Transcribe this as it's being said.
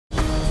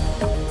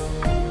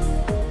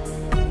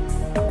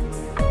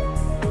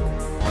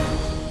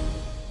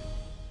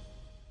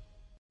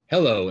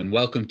Hello and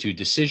welcome to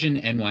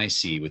Decision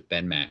NYC with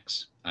Ben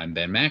Max. I'm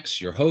Ben Max,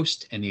 your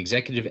host and the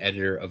executive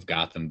editor of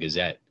Gotham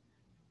Gazette.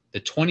 The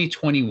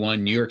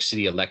 2021 New York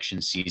City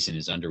election season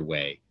is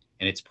underway,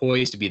 and it's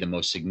poised to be the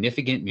most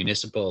significant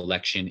municipal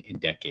election in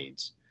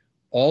decades.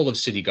 All of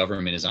city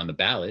government is on the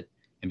ballot,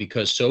 and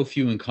because so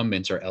few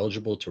incumbents are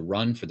eligible to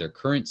run for their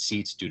current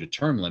seats due to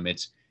term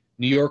limits,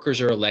 New Yorkers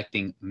are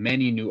electing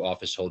many new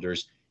office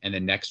holders and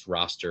the next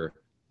roster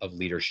of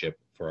leadership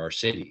for our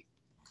city.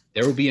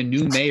 There will be a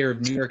new mayor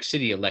of New York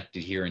City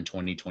elected here in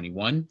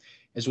 2021,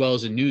 as well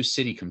as a new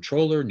city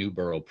controller, new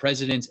borough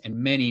presidents, and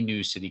many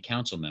new city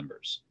council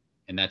members.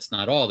 And that's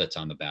not all that's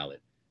on the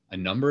ballot. A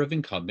number of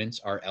incumbents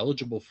are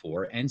eligible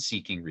for and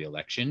seeking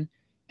reelection,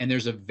 and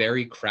there's a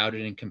very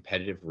crowded and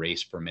competitive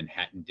race for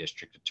Manhattan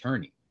District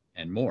Attorney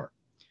and more.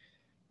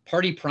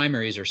 Party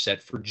primaries are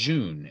set for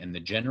June, and the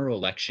general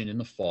election in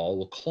the fall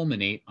will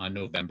culminate on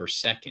November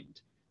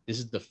 2nd. This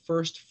is the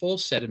first full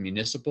set of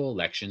municipal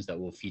elections that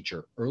will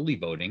feature early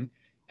voting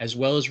as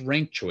well as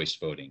ranked choice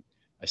voting,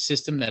 a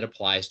system that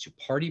applies to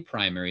party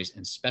primaries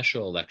and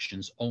special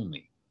elections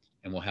only.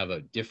 And we'll have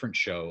a different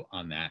show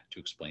on that to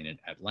explain it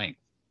at length.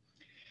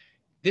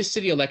 This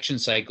city election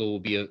cycle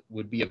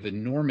would be of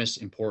enormous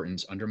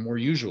importance under more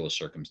usual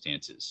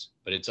circumstances,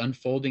 but it's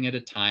unfolding at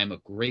a time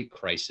of great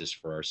crisis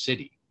for our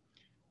city,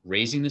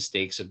 raising the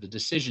stakes of the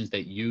decisions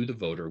that you, the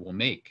voter, will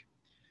make.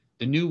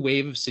 The new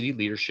wave of city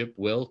leadership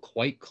will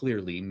quite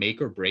clearly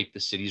make or break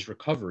the city's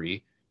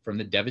recovery from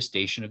the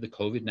devastation of the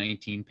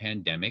COVID-19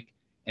 pandemic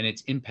and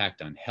its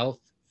impact on health,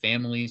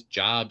 families,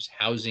 jobs,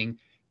 housing,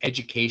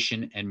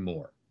 education, and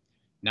more.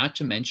 Not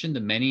to mention the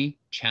many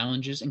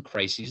challenges and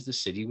crises the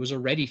city was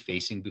already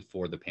facing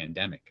before the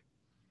pandemic.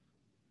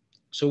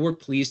 So we're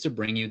pleased to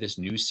bring you this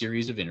new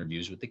series of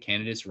interviews with the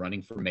candidates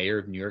running for mayor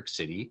of New York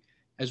City,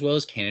 as well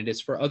as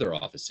candidates for other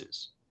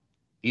offices.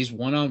 These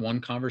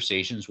one-on-one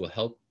conversations will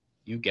help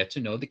you get to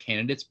know the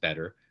candidates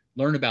better,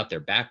 learn about their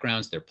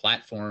backgrounds, their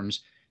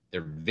platforms, their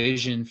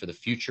vision for the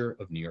future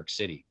of New York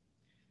City.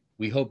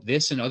 We hope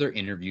this and other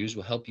interviews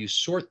will help you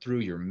sort through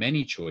your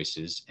many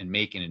choices and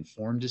make an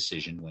informed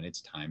decision when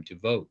it's time to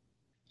vote.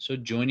 So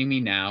joining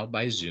me now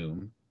by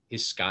Zoom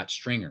is Scott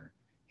Stringer,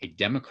 a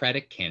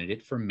Democratic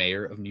candidate for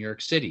mayor of New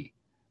York City.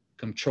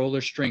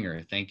 Comptroller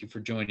Stringer, thank you for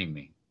joining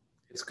me.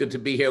 It's good to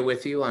be here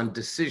with you on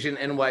Decision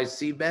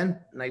NYC, Ben.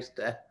 Nice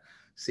to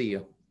see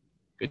you.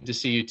 Good to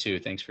see you too.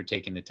 Thanks for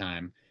taking the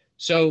time.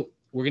 So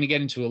we're going to get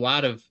into a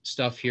lot of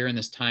stuff here in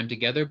this time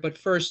together, but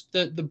first,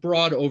 the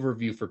broad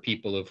overview for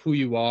people of who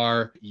you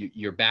are,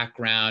 your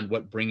background,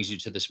 what brings you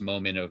to this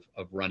moment of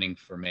running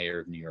for mayor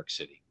of New York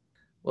City.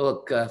 Well,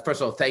 look,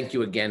 first of all, thank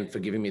you again for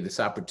giving me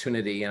this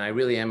opportunity, and I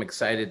really am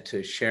excited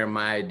to share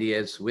my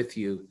ideas with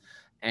you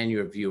and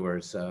your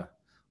viewers.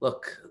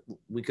 Look,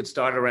 we could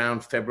start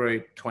around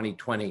February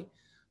 2020,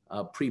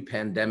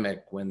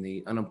 pre-pandemic, when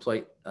the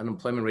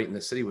unemployment rate in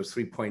the city was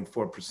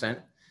 3.4%.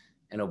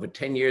 And over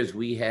 10 years,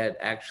 we had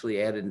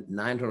actually added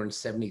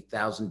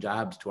 970,000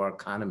 jobs to our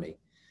economy.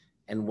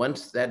 And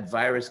once that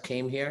virus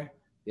came here,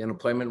 the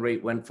unemployment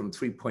rate went from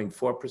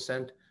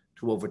 3.4%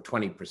 to over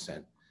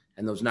 20%.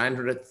 And those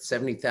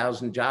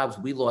 970,000 jobs,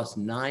 we lost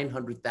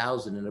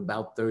 900,000 in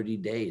about 30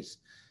 days.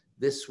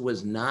 This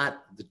was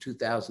not the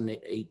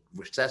 2008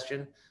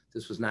 recession.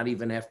 This was not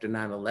even after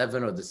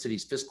 9/11 or the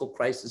city's fiscal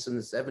crisis in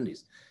the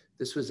 70s.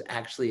 This was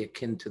actually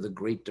akin to the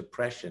Great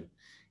Depression.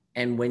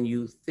 And when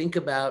you think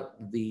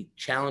about the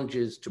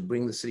challenges to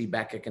bring the city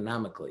back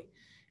economically,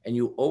 and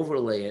you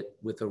overlay it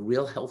with a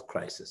real health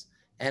crisis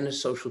and a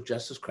social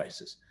justice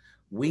crisis,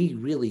 we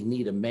really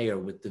need a mayor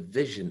with the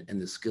vision and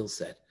the skill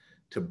set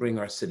to bring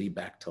our city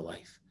back to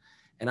life.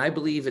 And I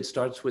believe it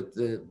starts with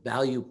the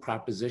value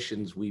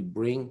propositions we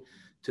bring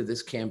to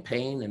this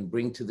campaign and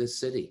bring to this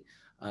city.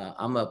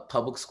 I'm a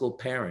public school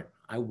parent.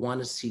 I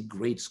want to see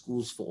great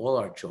schools for all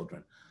our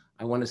children.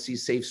 I want to see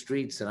safe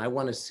streets, and I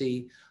want to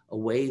see a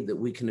way that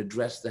we can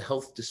address the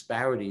health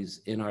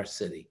disparities in our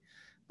city.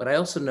 But I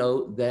also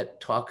know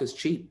that talk is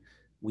cheap.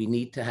 We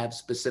need to have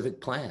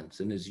specific plans.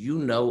 And as you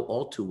know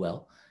all too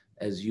well,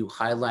 as you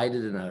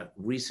highlighted in a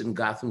recent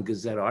Gotham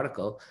Gazette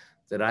article,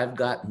 that I've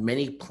got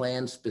many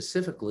plans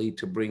specifically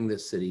to bring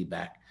this city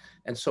back.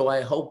 And so I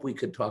hope we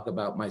could talk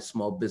about my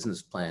small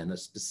business plan, a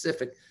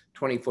specific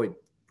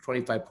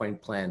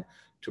 25-point plan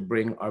to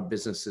bring our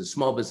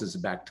small businesses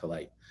back to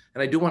life.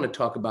 And I do want to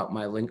talk about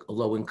my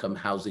low-income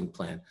housing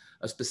plan,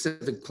 a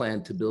specific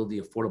plan to build the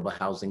affordable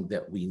housing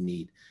that we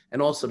need, and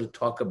also to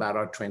talk about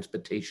our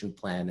transportation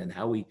plan and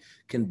how we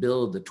can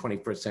build the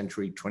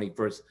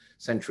 21st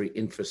century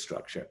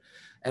infrastructure.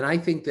 And I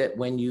think that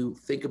when you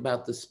think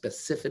about the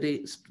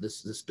specifics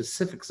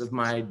of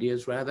my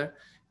ideas, rather,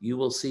 you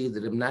will see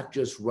that I'm not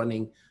just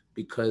running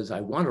because I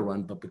want to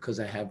run, but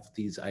because I have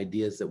these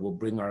ideas that will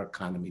bring our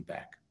economy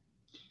back.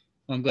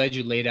 Well, I'm glad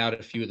you laid out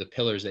a few of the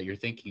pillars that you're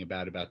thinking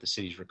about the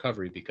city's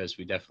recovery, because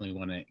we definitely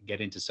want to get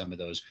into some of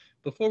those.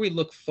 Before we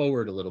look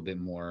forward a little bit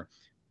more,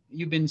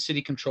 you've been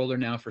city controller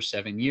now for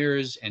 7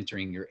 years,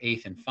 entering your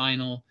 8th and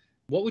final.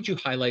 What would you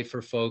highlight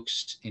for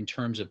folks in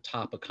terms of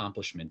top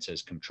accomplishments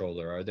as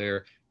controller? Are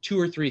there 2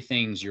 or 3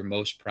 things you're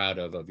most proud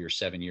of your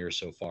 7 years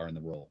so far in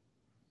the role.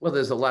 Well,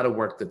 there's a lot of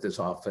work that this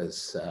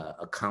office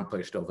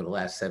accomplished over the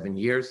last 7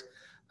 years.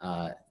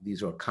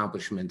 These are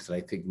accomplishments that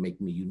I think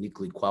make me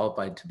uniquely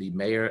qualified to be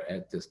mayor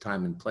at this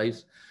time and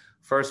place.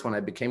 First, when I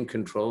became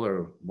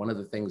controller, one of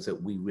the things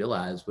that we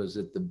realized was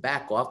that the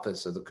back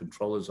office of the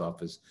controller's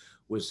office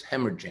was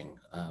hemorrhaging.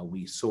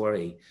 We saw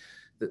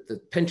that the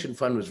pension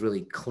fund was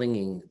really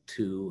clinging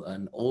to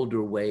an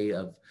older way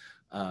of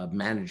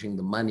managing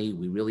the money.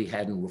 We really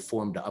hadn't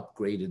reformed or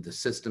upgraded the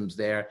systems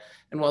there.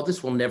 And while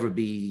this will never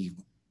be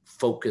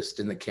focused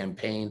in the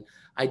campaign,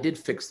 I did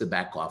fix the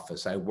back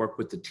office. I worked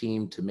with the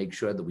team to make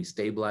sure that we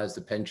stabilized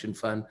the pension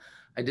fund.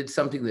 I did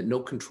something that no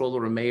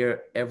controller or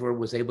mayor ever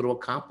was able to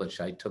accomplish.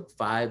 I took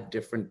 5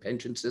 different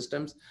pension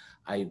systems.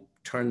 I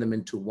turned them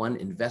into one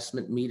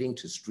investment meeting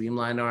to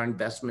streamline our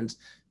investments,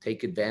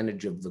 take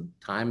advantage of the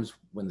times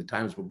when the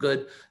times were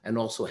good, and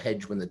also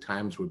hedge when the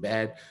times were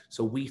bad.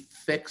 So we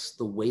fixed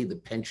the way the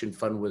pension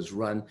fund was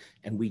run,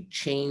 and we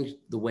changed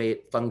the way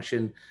it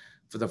functioned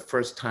for the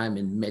first time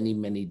in many,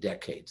 many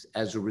decades.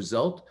 As a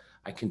result,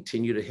 I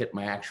continue to hit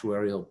my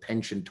actuarial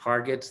pension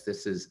targets.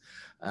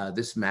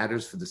 This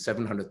matters for the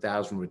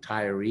 700,000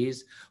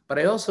 retirees, but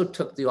I also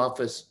took the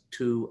office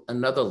to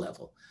another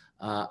level.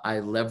 I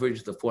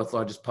leveraged the 4th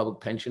largest public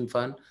pension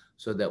fund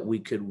so that we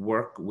could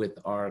work with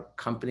our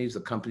companies,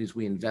 the companies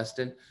we invest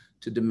in,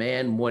 to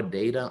demand more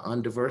data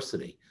on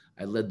diversity.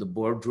 I led the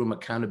boardroom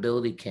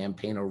accountability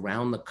campaign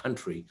around the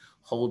country,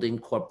 holding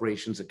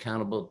corporations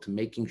accountable to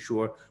making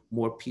sure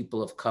more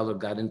people of color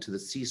got into the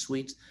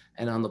C-suites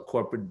and on the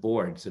corporate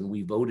boards. And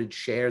we voted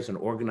shares and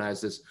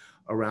organized this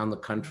around the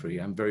country.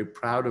 I'm very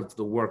proud of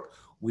the work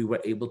we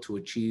were able to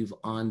achieve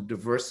on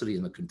diversity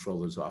in the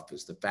controller's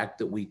office. The fact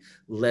that we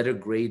letter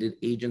graded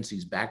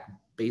agencies back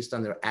based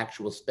on their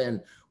actual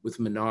spend with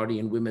minority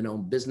and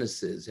women-owned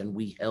businesses, and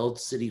we held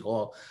City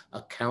Hall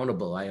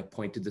accountable. I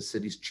appointed the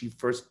city's chief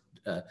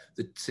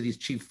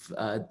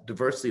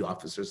diversity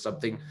officer,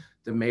 something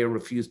the mayor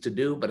refused to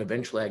do, but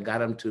eventually I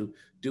got him to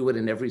do it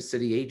in every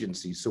city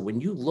agency. So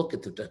when you look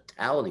at the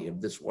totality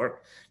of this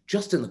work,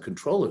 just in the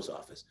controller's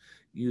office,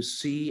 you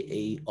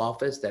see an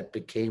office that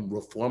became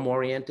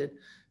reform-oriented,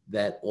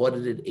 that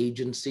audited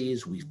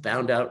agencies. We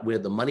found out where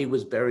the money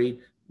was buried,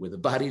 where the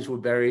bodies were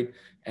buried,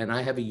 and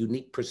I have a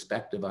unique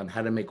perspective on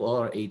how to make all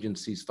our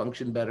agencies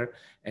function better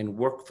and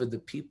work for the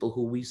people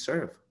who we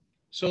serve.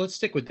 So let's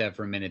stick with that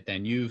for a minute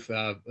then. You've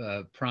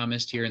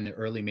promised here in the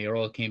early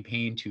mayoral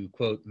campaign to,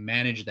 quote,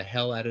 manage the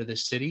hell out of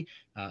this city,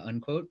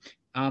 unquote.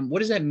 What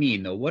does that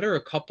mean, though?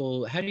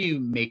 How do you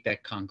make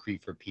that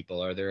concrete for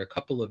people? Are there a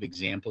couple of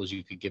examples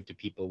you could give to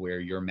people where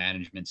your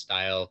management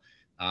style,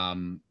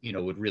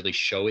 would really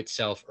show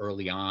itself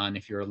early on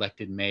if you're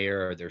elected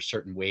mayor? Are there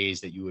certain ways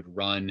that you would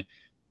run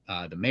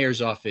the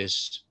mayor's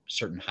office,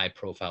 certain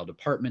high-profile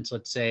departments,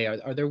 let's say?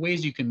 Are there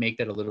ways you can make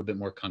that a little bit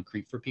more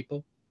concrete for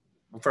people?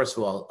 Well, first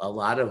of all, a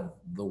lot of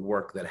the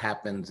work that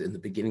happens in the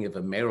beginning of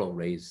a mayoral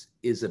race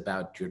is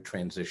about your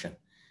transition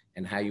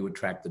and how you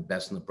attract the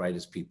best and the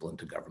brightest people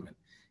into government.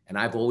 And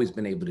I've always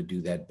been able to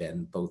do that,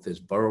 Ben, both as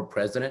borough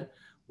president,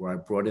 where I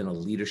brought in a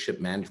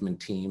leadership management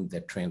team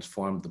that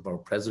transformed the borough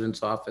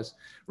president's office.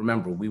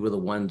 Remember, we were the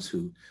ones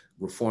who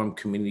reformed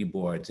community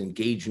boards,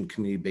 engaged in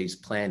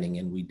community-based planning,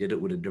 and we did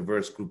it with a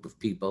diverse group of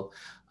people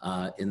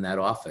in that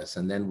office.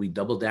 And then we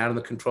doubled down in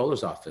the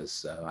controller's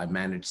office. I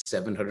managed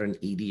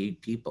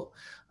 788 people.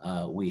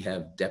 We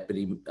have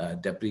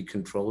deputy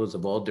controllers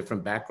of all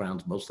different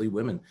backgrounds, mostly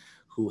women,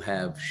 who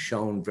have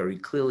shown very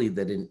clearly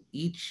that in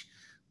each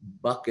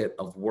bucket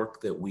of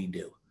work that we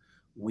do,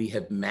 we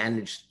have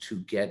managed to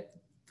get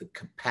the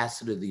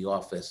capacity of the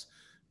office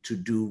to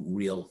do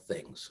real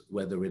things,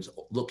 whether it's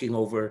looking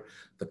over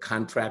the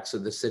contracts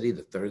of the city,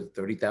 the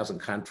 30,000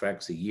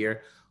 contracts a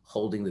year,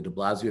 holding the de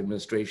Blasio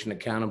administration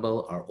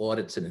accountable, our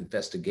audits and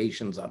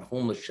investigations on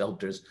homeless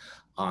shelters,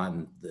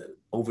 on the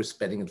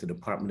overspending of the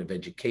Department of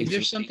Education.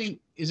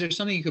 Is there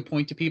something you could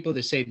point to people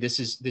to say this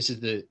is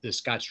the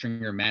Scott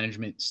Stringer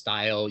management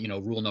style,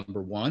 rule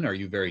number 1? Are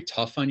you very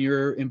tough on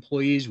your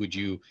employees? Would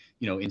you,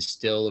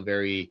 instill a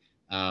very,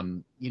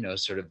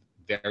 sort of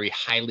very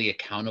highly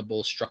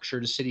accountable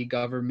structure to city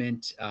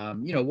government?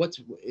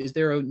 Is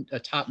there a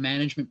top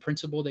management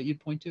principle that you'd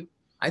point to?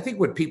 I think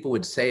what people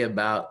would say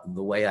about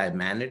the way I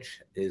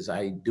manage is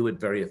I do it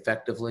very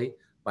effectively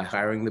by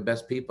hiring the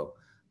best people.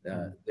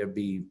 There'd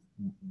be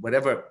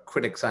whatever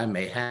critics I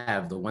may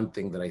have, the one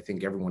thing that I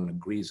think everyone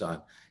agrees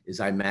on is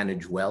I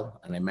manage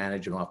well, and I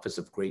manage an office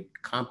of great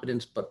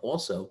competence, but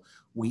also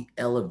we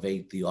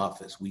elevate the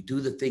office. We do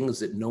the things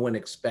that no one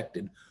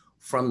expected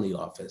from the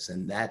office,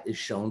 and that is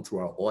shown through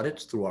our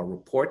audits, through our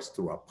reports,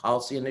 through our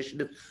policy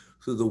initiatives,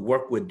 through the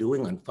work we're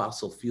doing on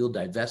fossil fuel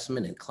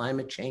divestment and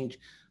climate change.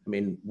 I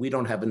mean, we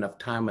don't have enough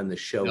time on the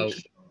show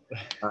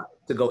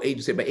to go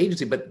agency by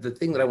agency, but the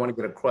thing that I want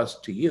to get across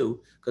to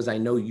you, because I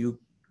know you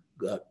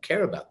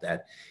care about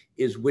that,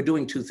 is we're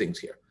doing 2 things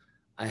here.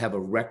 I have a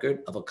record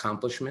of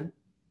accomplishment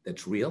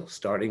that's real,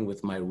 starting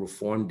with my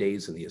reform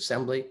days in the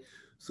assembly,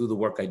 through the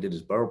work I did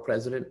as borough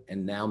president,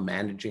 and now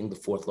managing the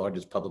 4th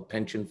largest public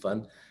pension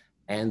fund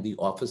and the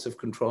Office of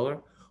Controller,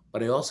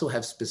 but I also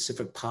have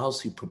specific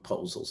policy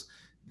proposals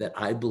that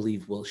I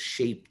believe will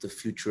shape the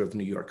future of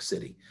New York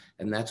City.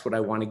 And that's what I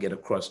want to get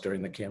across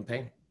during the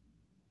campaign.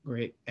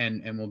 Great,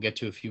 and we'll get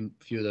to a few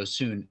of those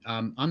soon.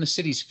 On the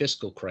city's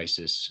fiscal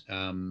crisis,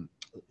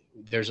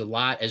 there's a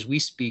lot as we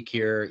speak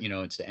here. You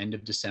know, it's the end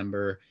of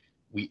December.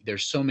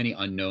 There's so many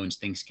unknowns.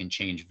 Things can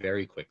change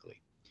very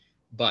quickly,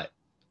 but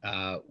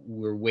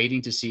we're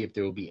waiting to see if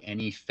there will be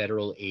any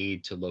federal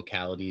aid to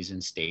localities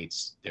and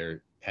states.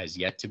 There has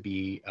yet to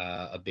be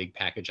a big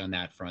package on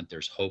that front.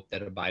 There's hope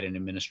that a Biden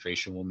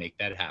administration will make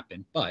that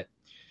happen, but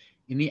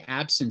in the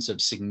absence of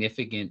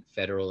significant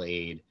federal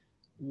aid,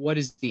 what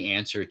is the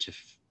answer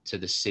to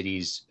the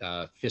city's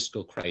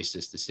fiscal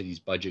crisis, the city's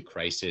budget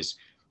crisis?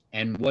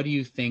 And what do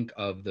you think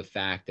of the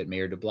fact that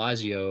Mayor de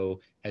Blasio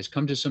has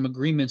come to some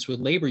agreements with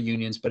labor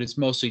unions, but it's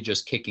mostly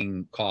just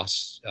kicking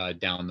costs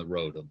down the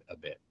road a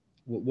bit?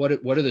 What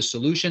are the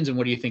solutions, and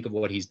what do you think of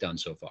what he's done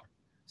so far?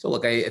 So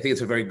look, I think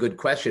it's a very good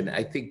question.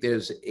 I think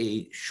there's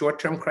a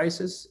short-term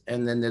crisis,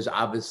 and then there's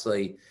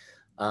obviously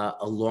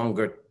a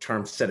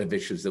longer-term set of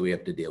issues that we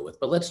have to deal with.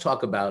 But let's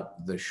talk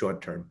about the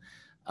short term.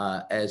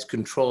 As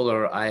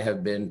controller, I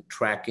have been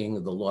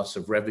tracking the loss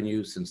of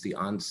revenue since the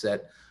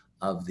onset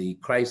of the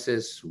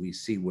crisis. We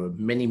see we're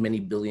many, many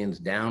billions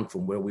down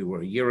from where we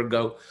were a year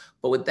ago.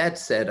 But with that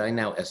said, I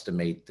now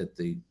estimate that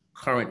the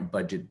current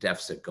budget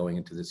deficit going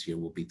into this year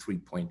will be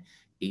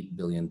 $3.8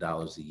 billion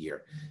a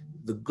year.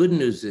 The good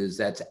news is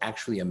that's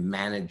actually a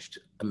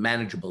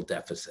manageable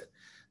deficit.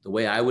 The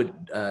way I would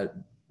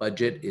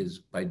budget is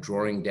by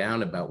drawing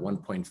down about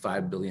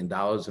 $1.5 billion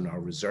in our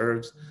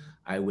reserves.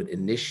 I would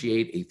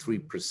initiate a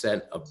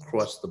 3%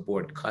 across the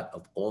board cut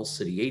of all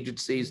city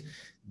agencies.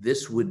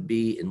 This would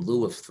be in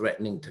lieu of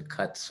threatening to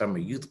cut summer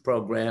youth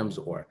programs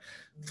or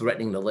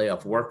threatening to lay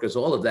off workers.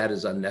 All of that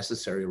is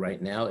unnecessary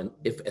right now. And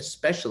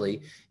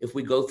especially if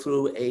we go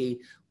through a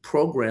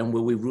program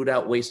where we root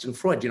out waste and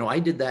fraud. You know, I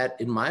did that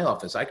in my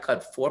office. I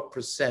cut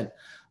 4%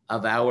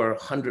 of our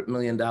 $100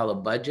 million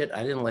budget.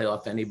 I didn't lay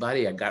off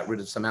anybody. I got rid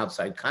of some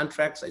outside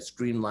contracts. I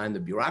streamlined the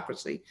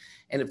bureaucracy.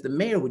 And if the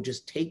mayor would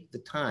just take the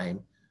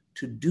time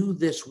to do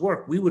this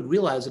work, we would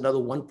realize another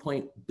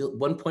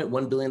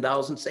 $1.1 billion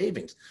in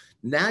savings.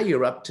 Now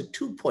you're up to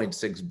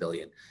 $2.6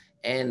 billion.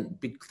 And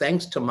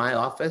thanks to my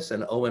office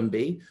and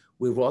OMB,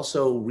 we've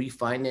also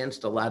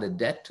refinanced a lot of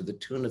debt to the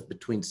tune of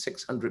between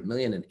 600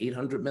 million and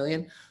 800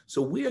 million.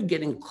 So we are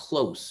getting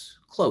close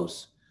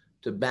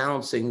to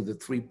balancing the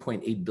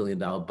 $3.8 billion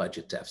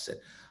budget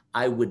deficit.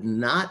 I would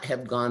not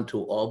have gone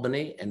to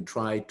Albany and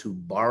tried to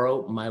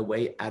borrow my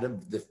way out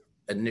of the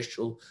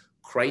initial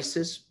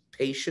crisis.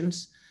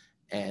 Patience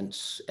and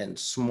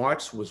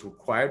smarts was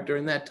required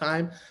during that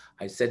time.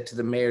 I said to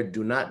the mayor,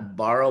 do not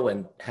borrow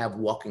and have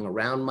walking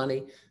around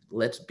money.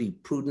 Let's be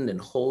prudent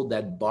and hold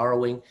that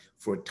borrowing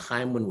for a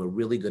time when we're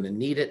really going to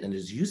need it. And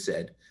as you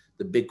said,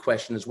 the big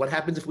question is what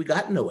happens if we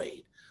got no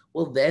aid?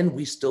 Well, then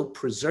we still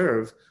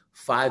preserve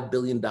 $5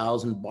 billion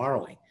in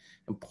borrowing.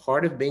 And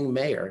part of being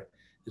mayor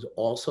is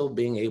also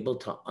being able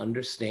to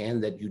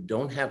understand that you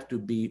don't have to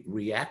be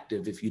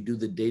reactive if you do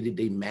the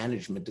day-to-day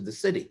management of the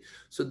city.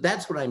 So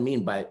that's what I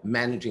mean by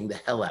managing the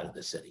hell out of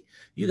the city.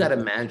 You got to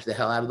manage the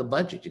hell out of the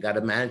budget. You got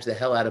to manage the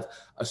hell out of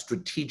a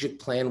strategic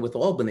plan with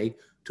Albany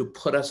to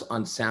put us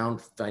on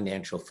sound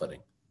financial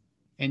footing.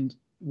 And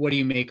what do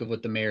you make of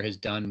what the mayor has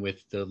done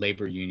with the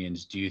labor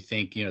unions? Do you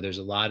think, you know, there's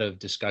a lot of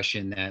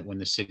discussion that when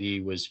the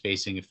city was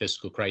facing a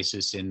fiscal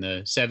crisis in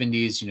the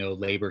 70s, you know,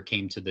 labor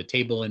came to the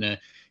table in a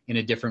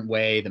different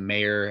way. The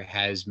mayor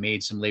has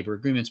made some labor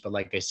agreements, but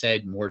like I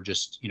said, more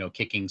just, you know,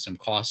 kicking some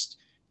costs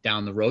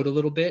down the road a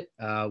little bit.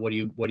 What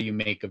do you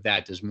make of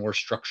that? Does more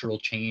structural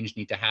change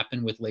need to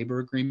happen with labor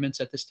agreements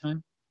at this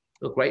time?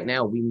 Look, right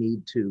now we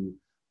need to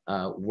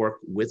work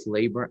with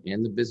labor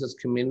and the business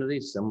community,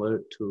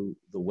 similar to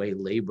the way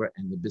labor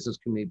and the business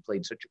community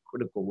played such a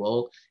critical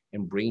role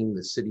in bringing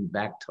the city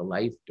back to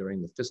life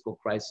during the fiscal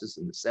crisis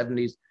in the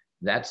 70s.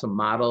 That's a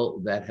model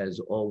that has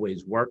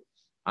always worked.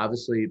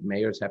 Obviously,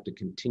 mayors have to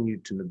continue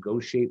to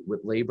negotiate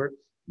with labor.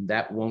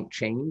 That won't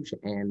change,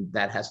 and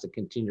that has to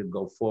continue to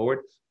go forward.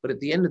 But at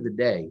the end of the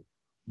day,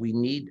 we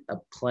need a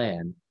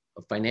plan,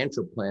 a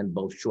financial plan,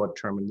 both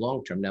short-term and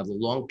long-term. Now, the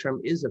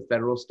long-term is a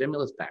federal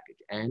stimulus package,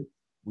 and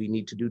we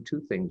need to do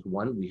two things.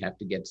 One, we have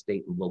to get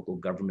state and local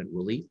government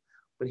relief.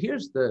 But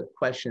here's the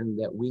question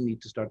that we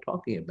need to start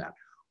talking about.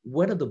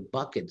 What are the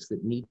buckets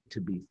that need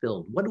to be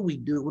filled? What do we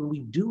do when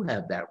we do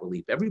have that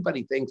relief?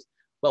 Everybody thinks,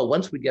 well,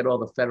 once we get all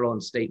the federal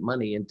and state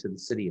money into the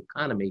city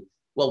economy,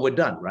 well, we're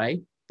done,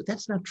 right? But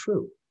that's not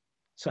true.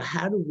 So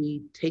how do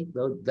we take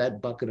that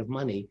bucket of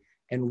money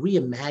and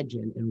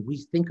reimagine and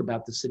rethink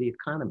about the city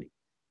economy?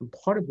 And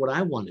part of what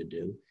I want to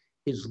do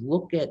is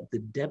look at the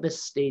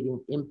devastating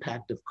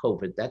impact of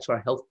COVID, that's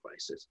our health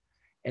crisis,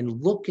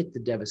 and look at the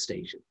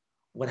devastation.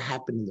 What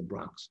happened in the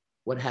Bronx?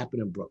 What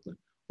happened in Brooklyn?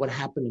 What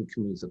happened in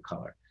communities of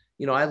color?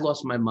 You know, I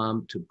lost my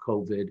mom to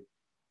COVID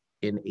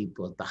in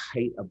April at the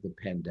height of the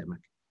pandemic.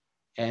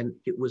 And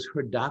it was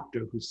her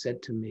doctor who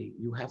said to me,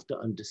 you have to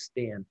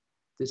understand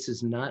This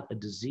is not a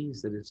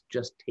disease that is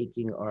just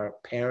taking our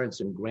parents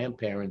and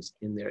grandparents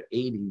in their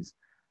 80s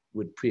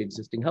with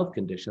pre-existing health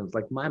conditions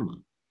like my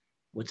mom.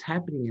 What's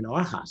happening in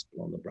our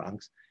hospital in the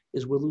Bronx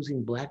is we're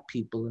losing Black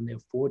people in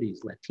their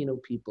 40s, Latino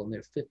people in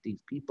their 50s,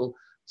 people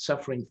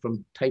suffering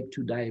from type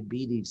 2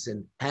 diabetes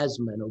and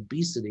asthma and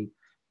obesity.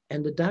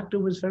 And the doctor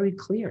was very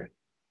clear.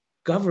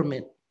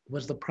 Government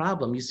was the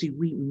problem. You see,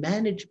 we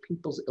manage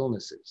people's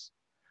illnesses,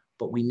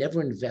 but we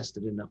never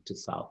invested enough to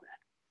solve that.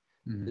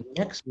 Mm-hmm. The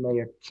next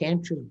mayor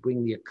can't just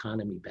bring the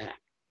economy back.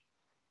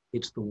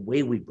 It's the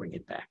way we bring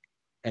it back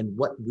and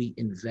what we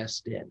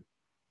invest in,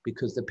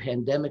 because the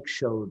pandemic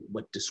showed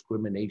what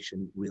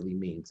discrimination really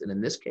means. And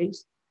in this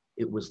case,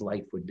 it was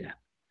life or death.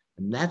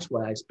 And that's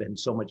why I spend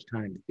so much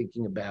time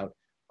thinking about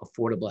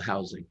affordable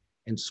housing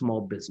and small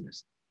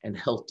business and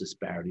health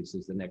disparities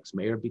as the next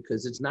mayor,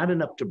 because it's not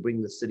enough to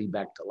bring the city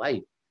back to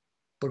life,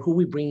 but who are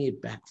we bringing it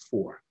back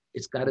for?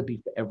 It's got to be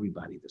for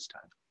everybody this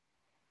time.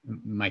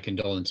 My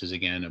condolences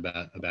again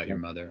about your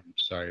mother. I'm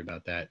sorry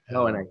about that.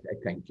 No, and I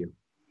thank you.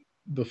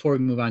 Before we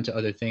move on to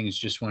other things,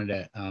 just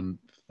wanted to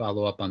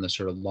follow up on the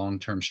sort of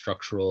long-term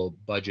structural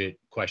budget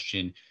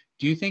question.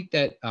 Do you think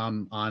that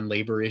on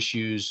labor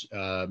issues,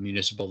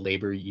 municipal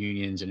labor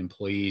unions and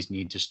employees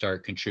need to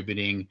start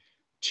contributing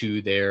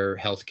to their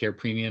healthcare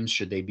premiums?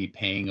 Should they be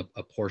paying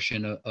a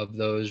portion of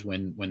those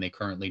when they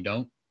currently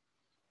don't?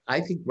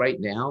 I think right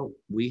now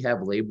we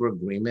have labor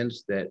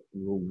agreements that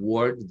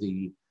reward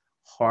the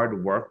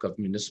hard work of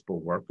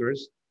municipal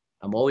workers.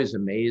 I'm always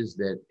amazed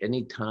that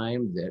any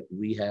time that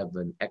we have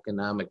an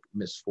economic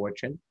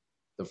misfortune,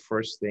 the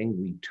first thing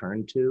we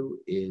turn to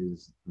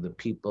is the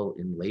people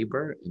in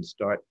labor and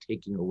start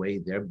taking away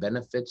their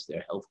benefits,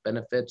 their health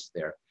benefits,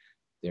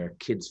 their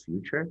kids'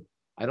 future.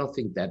 I don't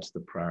think that's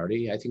the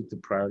priority. I think the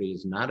priority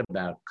is not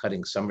about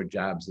cutting summer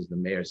jobs, as the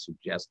mayor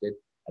suggested,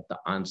 at the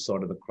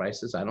onset of the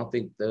crisis. I don't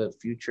think the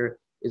future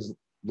is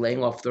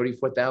laying off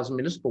 34,000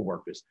 municipal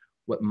workers.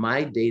 What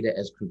my data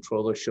as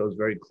controller shows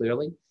very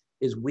clearly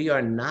is we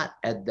are not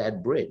at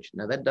that bridge.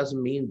 Now, that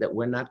doesn't mean that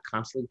we're not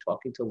constantly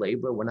talking to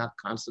labor. We're not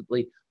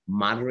constantly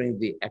monitoring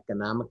the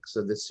economics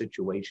of this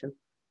situation.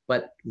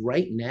 But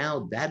right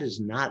now,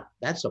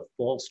 that's a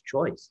false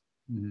choice.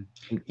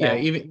 Mm-hmm. Yeah,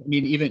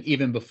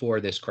 even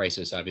before this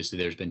crisis, obviously,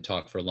 there's been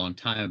talk for a long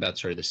time about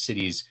sort of the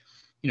city's,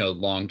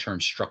 long-term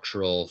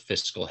structural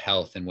fiscal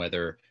health and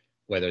whether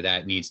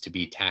that needs to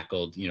be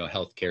tackled.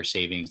 Healthcare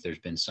savings, there's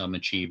been some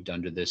achieved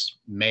under this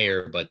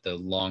mayor, but the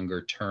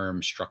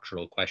longer-term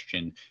structural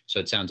question. So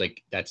it sounds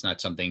like that's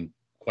not something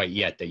quite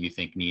yet that you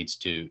think needs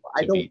to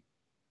be.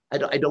 I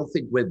don't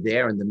think we're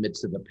there in the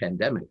midst of the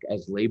pandemic.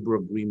 As labor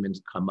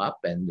agreements come up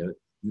and the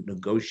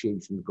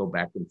negotiations go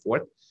back and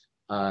forth,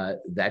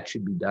 that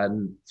should be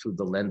done through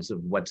the lens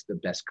of what's the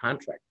best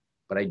contract.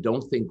 But I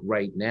don't think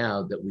right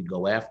now that we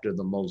go after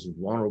the most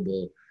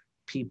vulnerable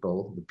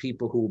people, the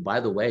people who, by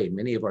the way,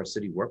 many of our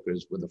city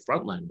workers were the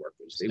frontline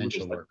workers.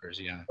 Essential workers,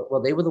 yeah.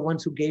 Well, they were the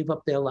ones who gave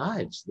up their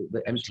lives,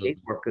 the MTA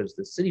workers,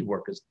 the city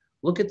workers.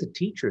 Look at the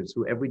teachers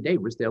who every day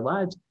risk their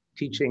lives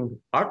teaching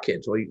our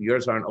kids. Well,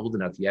 yours aren't old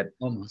enough yet.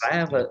 Almost. I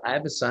have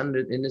a son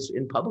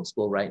in public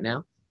school right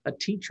now. A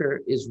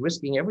teacher is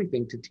risking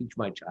everything to teach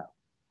my child.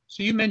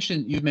 So you've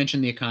mentioned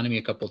the economy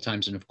a couple of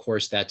times, and of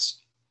course that's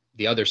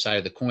the other side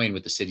of the coin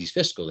with the city's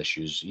fiscal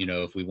issues.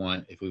 If we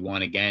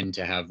want again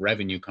to have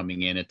revenue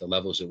coming in at the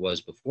levels it was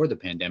before the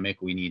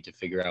pandemic, we need to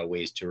figure out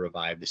ways to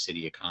revive the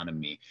city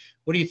economy.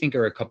 What do you think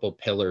are a couple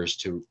pillars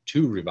to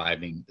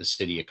reviving the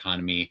city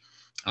economy?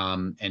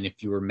 And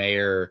if you were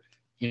mayor,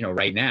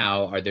 right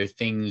now, are there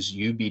things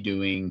you'd be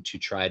doing to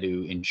try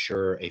to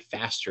ensure a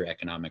faster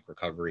economic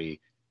recovery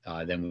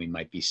than we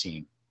might be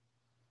seeing?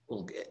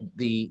 Well,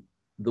 the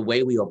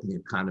way we open the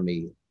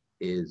economy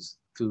is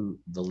through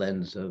the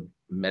lens of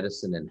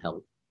medicine and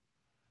health.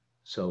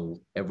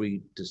 So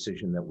every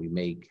decision that we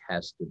make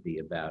has to be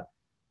about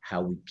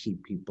how we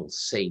keep people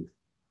safe.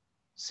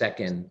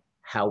 Second,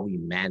 how we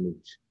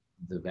manage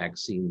the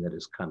vaccine that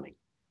is coming.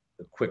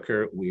 The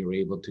quicker we are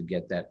able to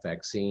get that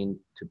vaccine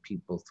to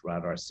people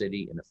throughout our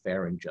city in a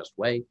fair and just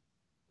way,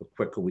 the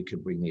quicker we can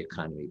bring the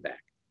economy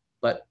back.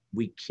 But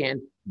we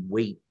can't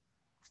wait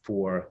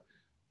for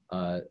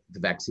the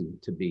vaccine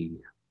to be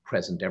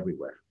present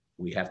everywhere.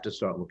 We have to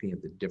start looking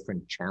at the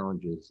different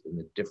challenges in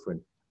the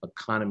different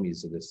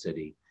economies of the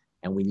city,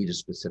 and we need a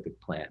specific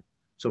plan.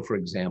 So for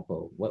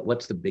example,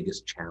 what's the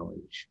biggest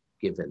challenge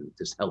given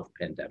this health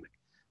pandemic?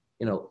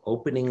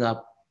 Opening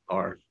up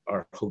our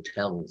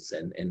hotels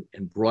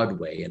and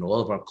Broadway and all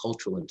of our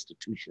cultural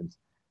institutions,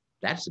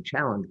 that's a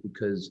challenge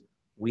because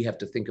we have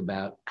to think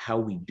about how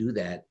we do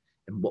that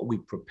and what we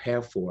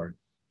prepare for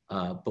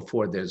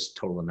before there's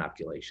total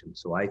inoculation.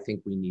 So I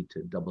think we need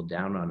to double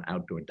down on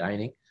outdoor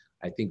dining.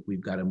 I think we've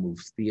got to move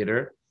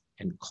theater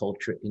and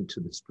culture into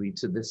the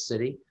streets of this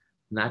city,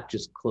 not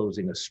just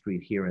closing a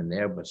street here and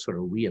there, but sort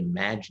of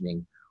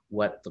reimagining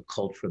what the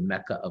cultural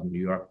mecca of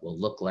New York will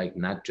look like,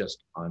 not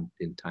just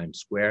in Times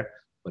Square,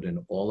 but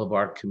in all of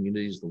our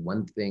communities. The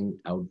one thing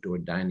outdoor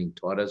dining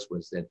taught us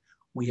was that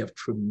we have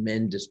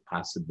tremendous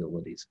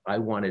possibilities. I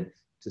wanted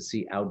to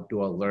see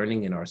outdoor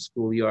learning in our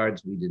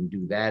schoolyards. We didn't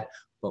do that,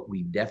 but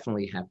we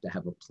definitely have to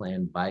have a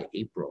plan by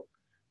April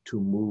to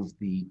move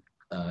the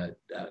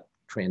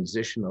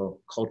transitional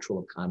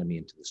cultural economy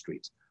into the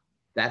streets.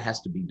 That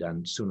has to be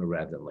done sooner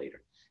rather than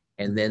later.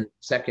 And then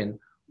second,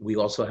 we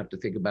also have to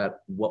think about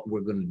what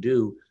we're going to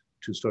do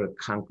to sort of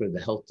conquer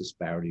the health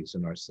disparities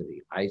in our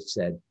city. I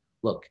said,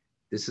 look,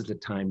 this is the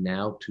time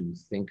now to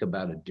think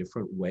about a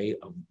different way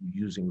of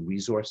using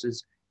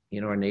resources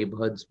in our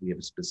neighborhoods. We have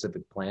a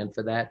specific plan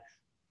for that.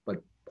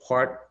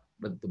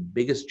 But the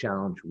biggest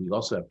challenge we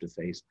also have to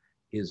face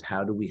is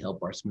how do we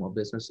help our small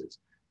businesses?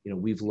 You know,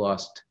 we've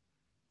lost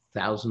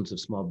thousands of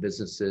small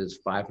businesses,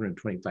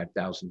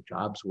 525,000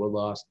 jobs were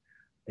lost.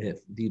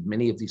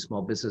 Many of these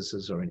small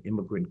businesses are in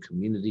immigrant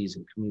communities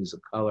and communities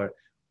of color.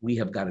 We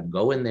have got to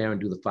go in there and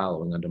do the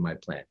following under my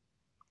plan.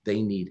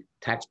 They need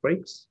tax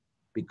breaks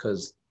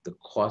because the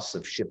costs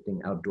of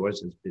shifting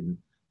outdoors has been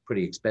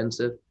pretty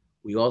expensive.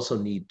 We also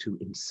need to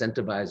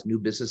incentivize new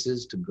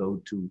businesses to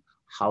go to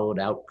hollowed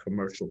out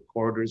commercial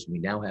corridors. We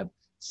now have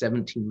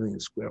 17 million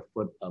square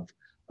foot of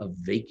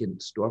vacant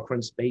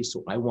storefront space.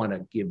 So I want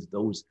to give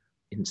those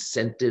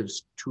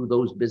incentives to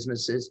those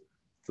businesses.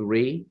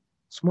 3,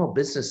 small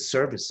business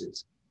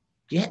services.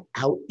 Get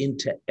out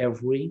into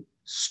every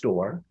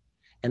store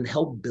and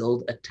help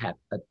build a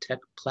tech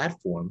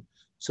platform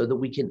so that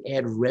we can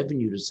add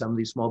revenue to some of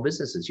these small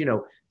businesses. You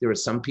know, there are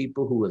some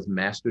people who have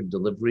mastered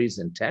deliveries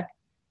and tech,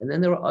 and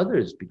then there are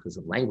others because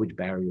of language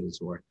barriers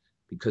or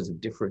because of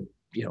different,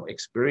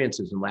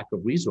 experiences and lack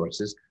of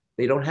resources.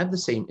 They don't have the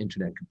same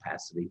internet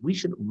capacity. We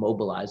should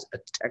mobilize a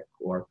tech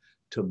core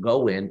to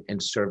go in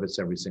and service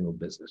every single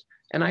business.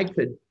 And I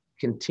could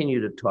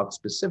continue to talk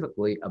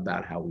specifically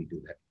about how we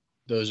do that.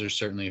 Those are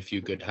certainly a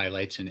few good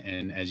highlights.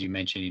 And as you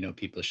mentioned,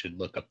 people should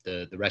look up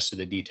the rest of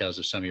the details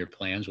of some of your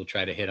plans. We'll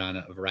try to hit on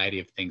a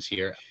variety of things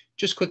here.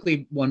 Just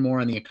quickly, one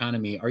more on the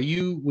economy.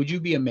 Would you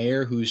be a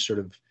mayor who's sort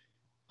of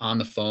on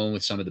the phone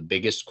with some of the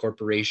biggest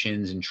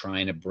corporations and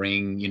trying to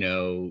bring,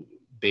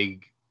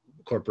 big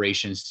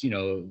corporations,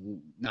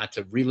 not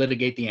to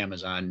relitigate the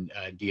Amazon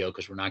deal,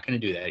 because we're not going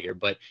to do that here.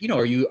 But,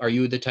 are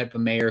you the type of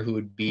mayor who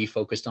would be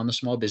focused on the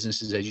small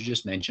businesses, as you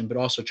just mentioned, but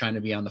also trying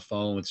to be on the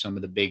phone with some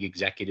of the big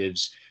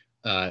executives,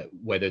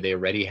 whether they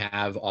already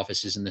have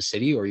offices in the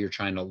city or you're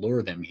trying to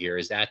lure them here?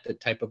 Is that the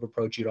type of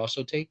approach you'd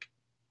also take?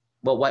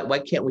 Well, why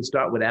can't we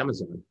start with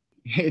Amazon?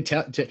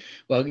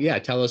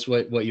 Tell us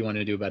what you want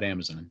to do about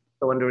Amazon.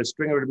 So under a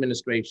Stringer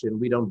administration,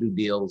 we don't do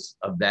deals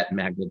of that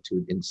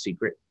magnitude in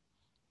secret.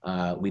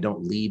 We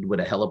don't lead with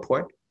a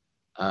heliport.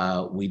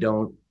 We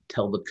don't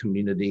tell the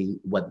community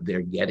what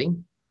they're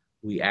getting.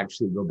 We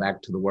actually go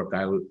back to the work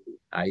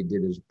I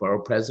did as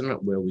borough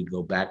president, where we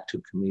go back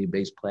to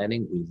community-based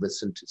planning. We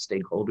listen to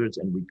stakeholders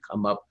and we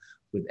come up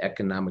with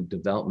economic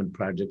development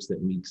projects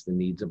that meets the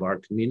needs of our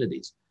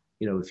communities.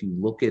 If you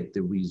look at the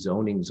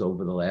rezonings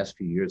over the last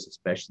few years,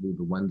 especially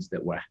the ones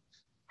that were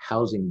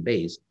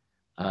housing-based,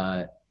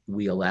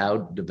 we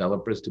allowed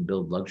developers to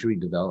build luxury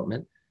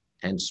development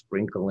and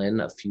sprinkle in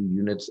a few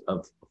units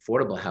of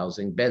affordable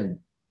housing. Ben,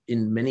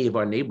 in many of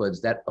our neighborhoods,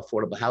 that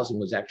affordable housing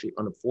was actually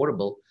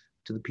unaffordable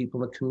to the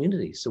people in the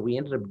community. So we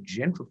ended up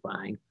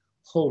gentrifying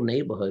whole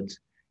neighborhoods,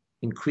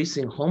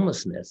 increasing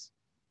homelessness,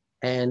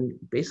 and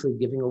basically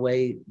giving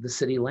away the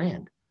city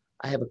land.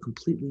 I have a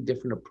completely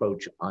different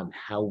approach on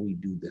how we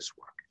do this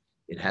work.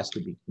 It has to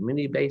be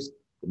community-based.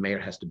 The mayor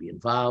has to be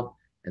involved.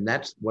 And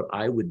that's what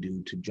I would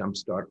do to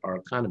jumpstart our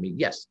economy.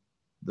 Yes,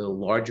 the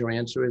larger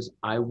answer is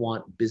I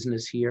want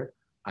business here.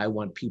 I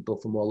want people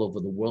from all over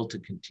the world to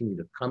continue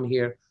to come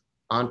here.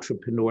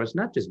 Entrepreneurs,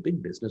 not just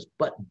big business,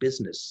 but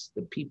business,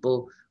 the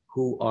people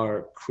who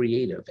are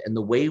creative. And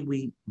the way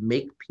we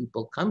make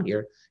people come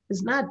here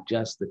is not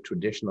just the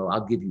traditional,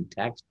 I'll give you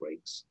tax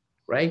breaks,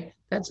 right?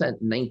 That's a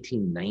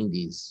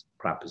 1990s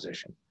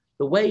proposition.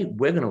 The way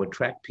we're going to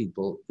attract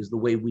people is the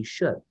way we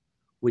should,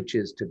 which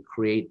is to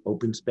create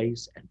open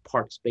space and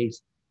park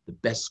space, the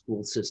best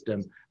school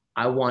system.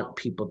 I want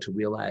people to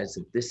realize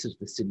that this is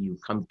the city you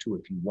come to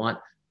if you want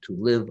to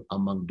live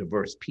among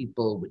diverse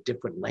people with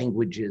different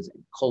languages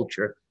and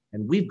culture.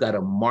 And we've got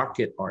to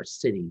market our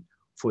city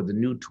for the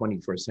new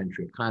 21st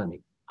century economy.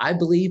 I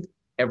believe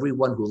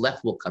everyone who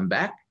left will come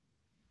back,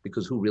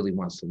 because who really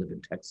wants to live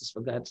in Texas,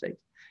 for God's sake?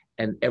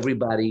 And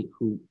everybody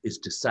who is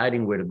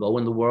deciding where to go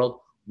in the world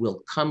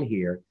will come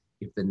here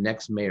if the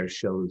next mayor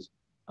shows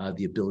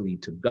the ability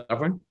to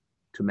govern,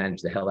 to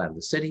manage the hell out of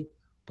the city,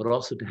 but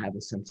also to have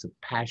a sense of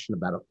passion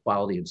about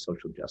equality and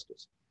social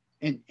justice.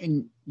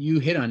 And you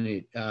hit on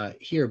it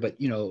here, but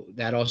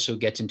that also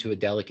gets into a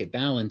delicate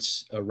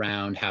balance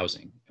around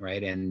housing,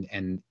 right?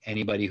 And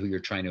anybody who you're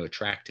trying to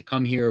attract to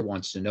come here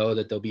wants to know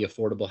that there'll be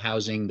affordable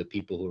housing. The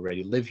people who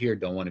already live here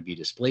don't want to be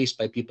displaced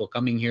by people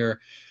coming here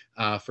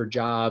for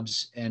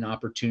jobs and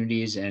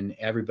opportunities, and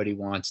everybody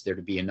wants there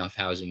to be enough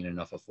housing and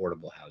enough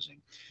affordable housing.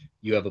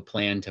 You have a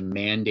plan to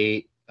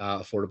mandate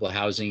affordable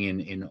housing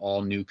in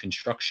all new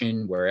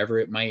construction, wherever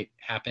it might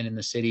happen in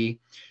the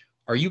city.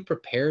 Are you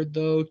prepared,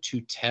 though,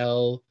 to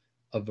tell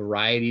a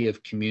variety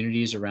of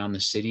communities around the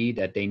city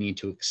that they need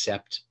to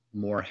accept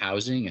more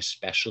housing,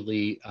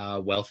 especially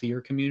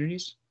wealthier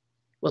communities?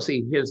 Well,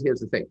 see, here's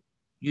the thing.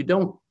 You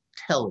don't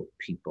tell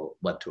people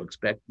what to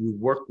expect. You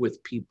work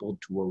with people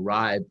to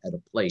arrive at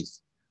a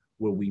place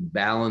where we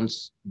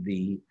balance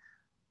the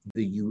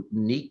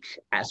unique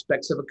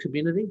aspects of a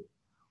community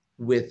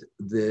with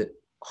the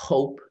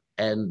hope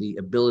and the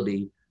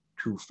ability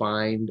to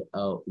find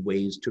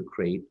ways to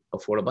create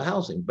affordable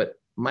housing. But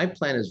my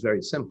plan is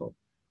very simple.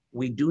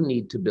 We do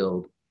need to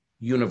build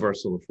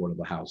universal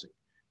affordable housing.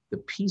 The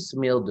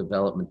piecemeal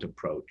development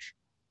approach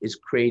is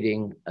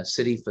creating a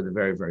city for the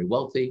very, very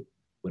wealthy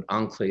with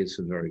enclaves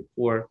for the very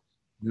poor.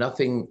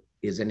 Nothing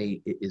is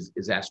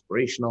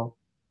aspirational,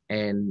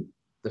 and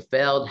the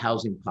failed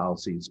housing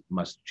policies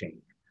must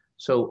change.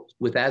 So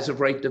with as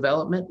of right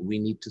development, we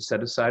need to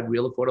set aside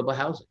real affordable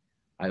housing.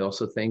 I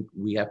also think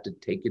we have to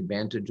take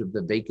advantage of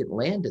the vacant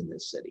land in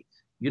this city.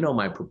 You know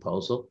my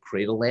proposal,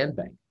 create a land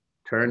bank,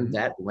 turn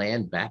that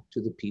land back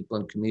to the people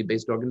and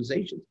community-based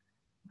organizations.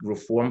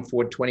 Reform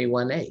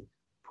 421A,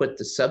 put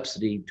the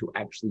subsidy to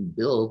actually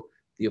build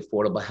the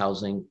affordable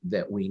housing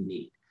that we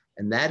need.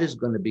 And that is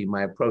going to be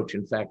my approach.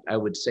 In fact, I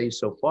would say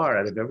so far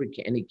out of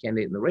any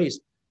candidate in the race,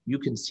 you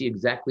can see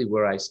exactly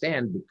where I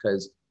stand,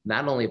 because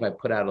not only have I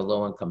put out a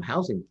low-income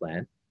housing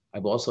plan,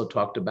 I've also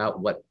talked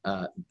about what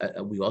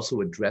we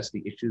also address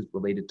the issues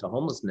related to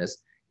homelessness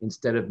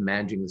instead of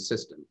managing the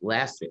system.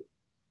 Lastly,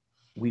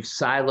 we've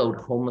siloed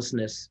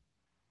homelessness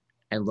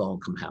and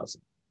low-income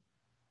housing.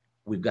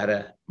 We've got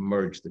to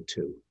merge the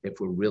two if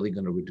we're really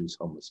going to reduce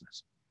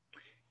homelessness.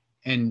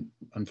 And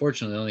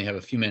unfortunately, I only have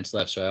a few minutes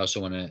left, so I also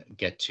want to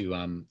get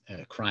to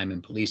crime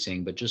and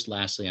policing. But just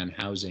lastly on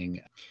housing,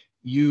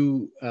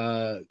 you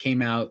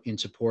came out in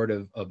support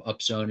of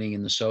upzoning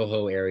in the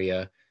Soho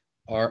area.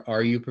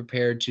 Are you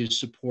prepared to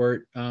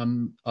support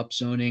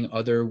upzoning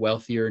other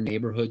wealthier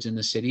neighborhoods in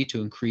the city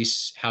to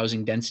increase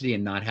housing density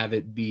and not have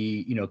it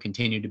be,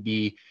 continue to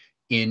be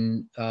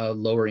in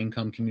lower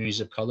income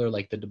communities of color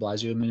like the de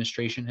Blasio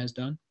administration has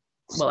done?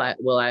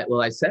 Well,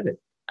 I said it.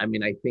 I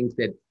mean, I think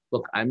that,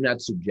 look, I'm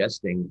not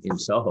suggesting in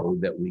Soho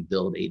that we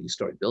build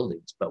 80-story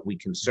buildings, but we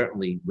can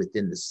certainly,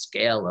 within the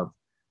scale of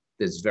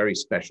this very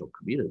special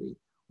community,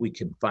 we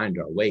can find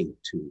our way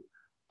to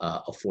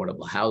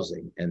affordable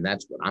housing. And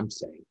that's what I'm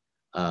saying.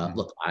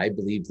 Look, I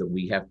believe that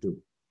we have to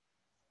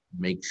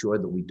make sure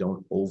that we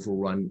don't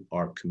overrun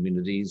our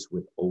communities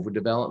with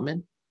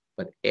overdevelopment,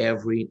 but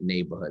every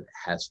neighborhood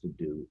has to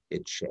do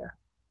its share.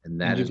 And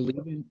that is. Do you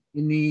believe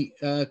in the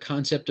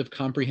concept of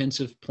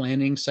comprehensive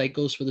planning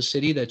cycles for the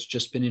city that's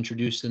just been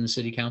introduced in the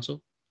city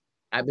council?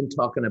 I've been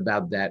talking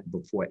about that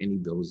before any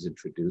bill was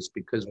introduced,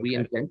 because we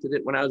invented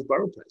it when I was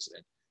borough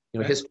president.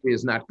 History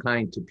is not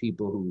kind to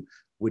people who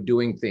were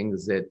doing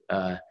things that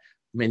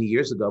many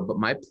years ago, but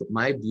my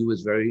view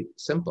is very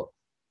simple.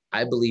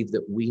 I believe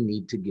that we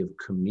need to give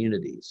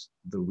communities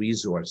the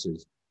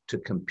resources to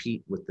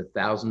compete with the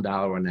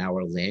 $1,000 an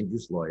hour land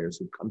use lawyers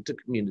who come to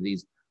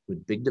communities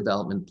with big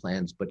development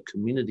plans, but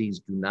communities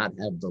do not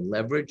have the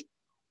leverage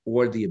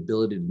or the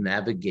ability to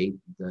navigate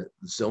the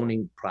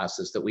zoning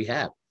process that we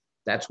have.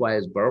 That's why,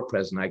 as borough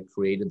president, I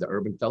created the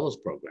Urban Fellows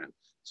Program.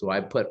 So I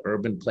put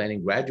urban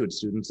planning graduate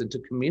students into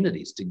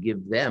communities to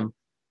give them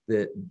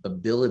the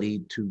ability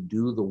to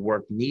do the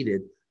work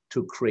needed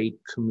to create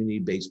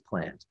community-based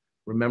plans.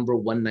 Remember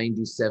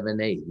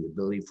 197A, the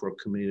ability for a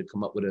community to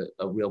come up with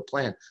a real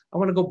plan. I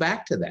want to go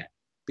back to that,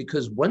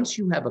 because once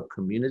you have a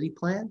community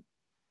plan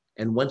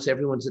and once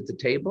everyone's at the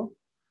table,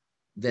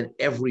 then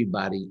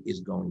everybody is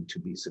going to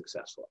be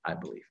successful, I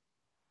believe.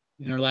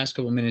 In our last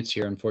couple of minutes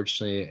here,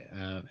 unfortunately,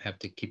 have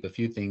to keep a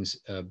few things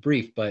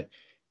brief, but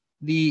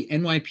the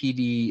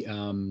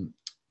NYPD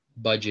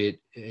budget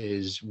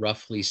is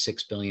roughly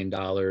 $6 billion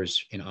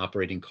in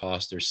operating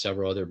costs. There's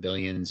several other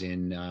billions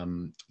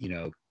in,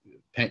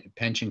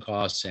 pension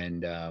costs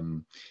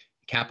and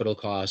capital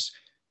costs.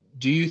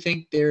 Do you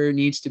think there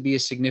needs to be a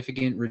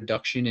significant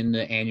reduction in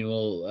the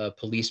annual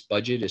police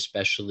budget,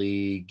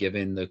 especially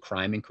given the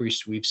crime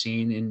increase we've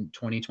seen in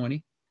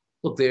 2020?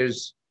 Look,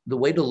 the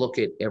way to look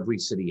at every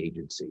city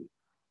agency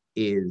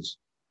is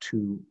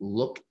to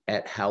look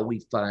at how we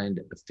find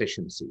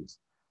efficiencies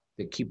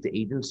that keep the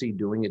agency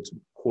doing its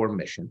core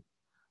mission,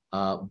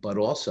 but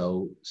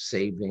also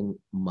saving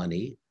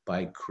money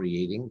by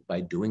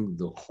doing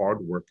the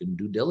hard work and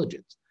due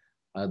diligence.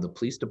 The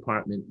police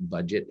department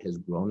budget has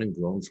grown and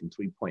grown from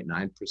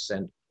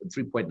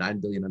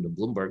 3.9 billion under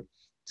Bloomberg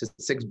to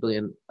 6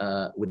 billion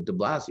with de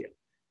Blasio.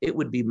 It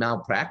would be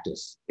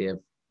malpractice if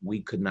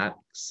we could not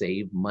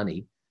save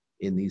money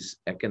in these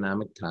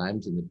economic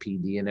times in the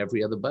PD and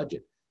every other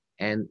budget.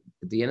 And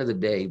at the end of the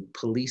day,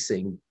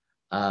 policing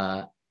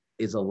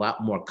is a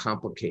lot more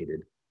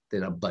complicated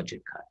than a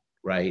budget cut,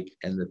 right?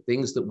 And the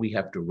things that we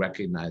have to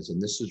recognize,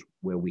 and this is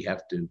where we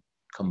have to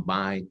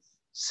combine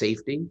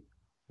safety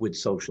with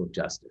social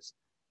justice.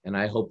 And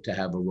I hope to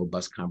have a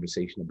robust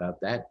conversation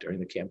about that during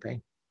the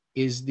campaign.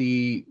 Is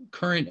the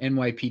current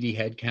NYPD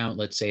headcount,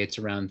 let's say it's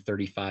around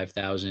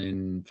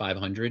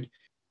 35,500,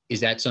 Is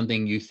that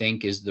something you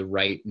think is the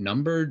right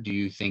number? Do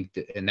you think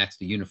that, and that's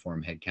the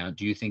uniform headcount,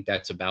 do you think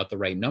that's about the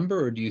right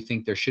number, or do you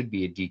think there should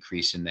be a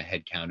decrease in the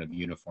headcount of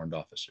uniformed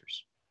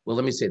officers? Well,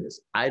 let me say this.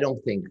 I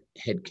don't think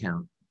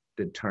headcount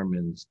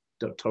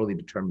totally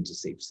determines a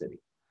safe city.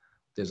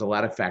 There's a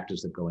lot of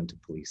factors that go into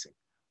policing.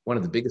 One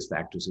of the biggest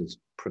factors is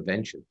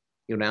prevention.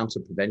 An ounce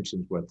of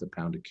prevention is worth a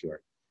pound of cure.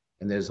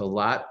 And there's a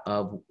lot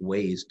of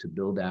ways to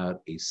build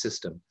out a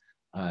system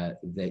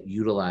that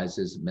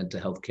utilizes mental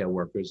health care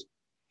workers,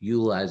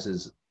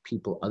 utilizes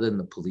people other than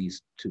the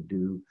police to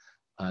do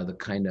the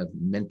kind of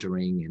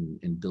mentoring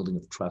and building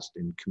of trust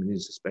in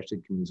communities,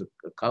 especially communities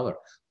of color.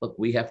 Look,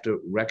 we have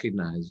to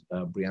recognize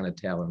Breonna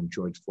Taylor and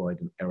George Floyd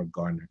and Eric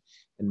Garner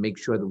and make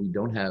sure that we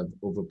don't have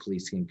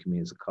over-policing in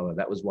communities of color.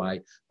 That was why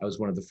I was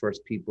one of the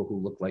first people who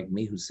looked like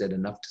me who said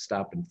enough to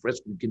stop and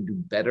frisk. We can do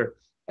better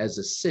as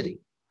a city.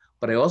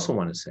 But I also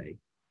want to say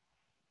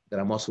that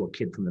I'm also a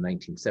kid from the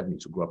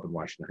 1970s who grew up in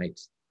Washington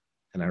Heights.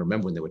 And I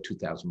remember when there were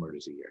 2,000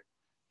 murders a year.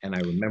 And I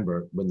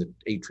remember when the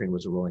A train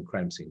was a rolling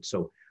crime scene.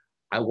 So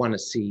I want to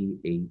see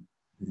a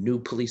new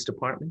police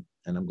department,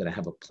 and I'm going to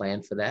have a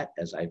plan for that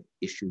as I've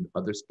issued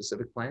other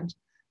specific plans.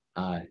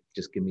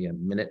 Just give me a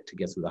minute to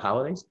get through the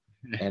holidays,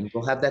 and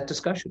we'll have that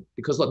discussion.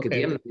 Because look, at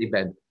the end of the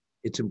event,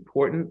 it's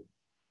important.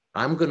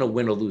 I'm going to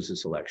win or lose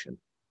this election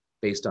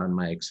based on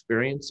my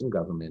experience in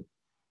government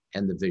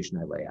and the vision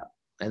I lay out.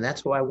 And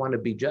that's how I want to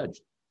be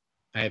judged.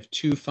 I have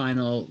two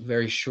final,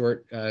 very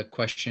short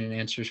question and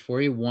answers for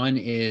you. One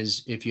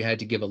is, if you had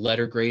to give a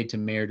letter grade to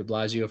Mayor de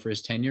Blasio for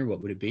his tenure,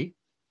 what would it be?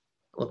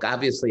 Look,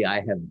 obviously, I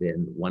have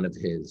been one of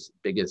his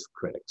biggest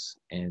critics,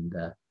 and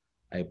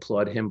I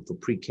applaud him for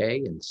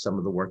pre-K and some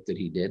of the work that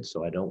he did.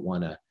 So I don't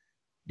want to,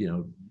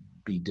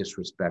 be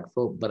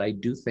disrespectful, but I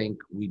do think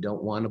we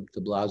don't want a de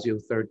Blasio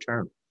third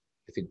term.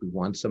 I think we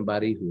want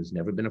somebody who has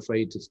never been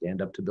afraid to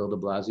stand up to Bill de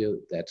Blasio.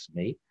 That's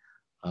me.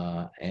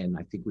 And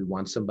I think we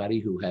want somebody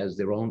who has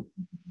their own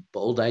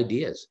bold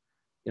ideas.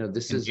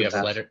 This is. Do you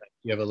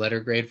have a letter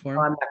grade for him?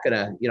 I'm not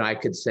gonna. I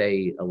could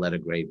say a letter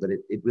grade, but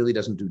it really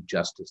doesn't do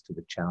justice to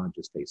the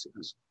challenges facing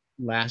us.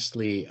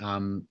 Lastly,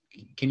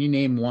 can you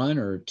name one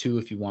or two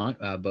if you want,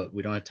 but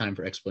we don't have time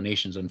for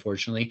explanations,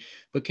 unfortunately.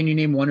 But can you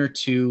name one or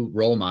two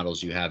role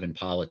models you have in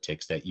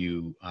politics that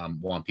you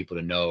want people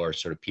to know, or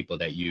sort of people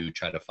that you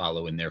try to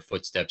follow in their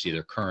footsteps,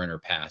 either current or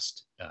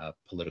past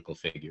political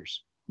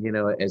figures?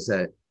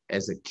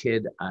 As a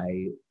kid,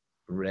 I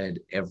read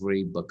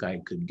every book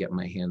I could get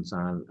my hands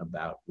on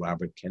about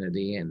Robert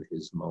Kennedy and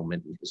his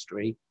moment in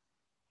history.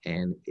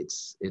 And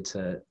it's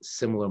a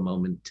similar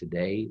moment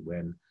today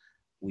when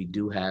we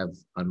do have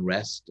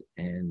unrest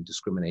and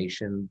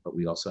discrimination, but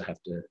we also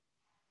have to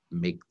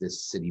make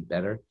this city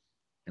better.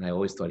 And I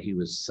always thought he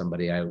was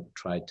somebody I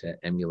tried to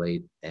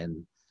emulate.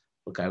 And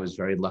look, I was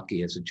very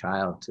lucky as a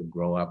child to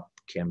grow up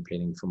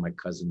campaigning for my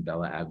cousin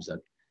Bella Abzug.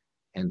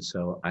 And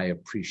so I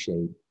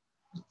appreciate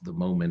the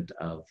moment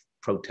of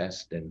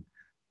protest and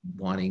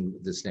wanting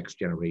this next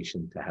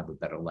generation to have a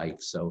better life.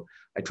 So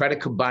I try to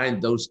combine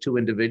those two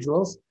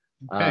individuals,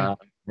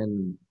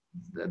 and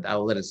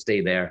I'll let it stay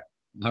there.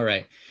 All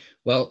right.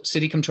 Well,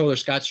 City Comptroller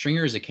Scott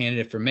Stringer is a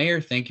candidate for mayor.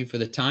 Thank you for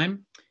the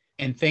time.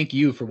 And thank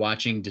you for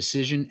watching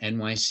Decision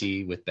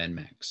NYC with Ben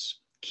Max.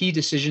 Key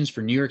decisions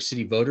for New York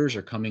City voters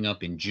are coming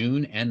up in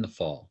June and the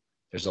fall.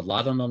 There's a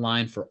lot on the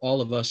line for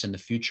all of us in the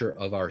future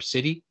of our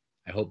city.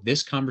 I hope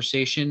this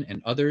conversation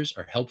and others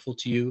are helpful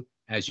to you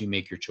as you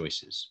make your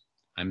choices.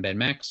 I'm Ben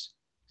Max.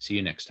 See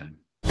you next time.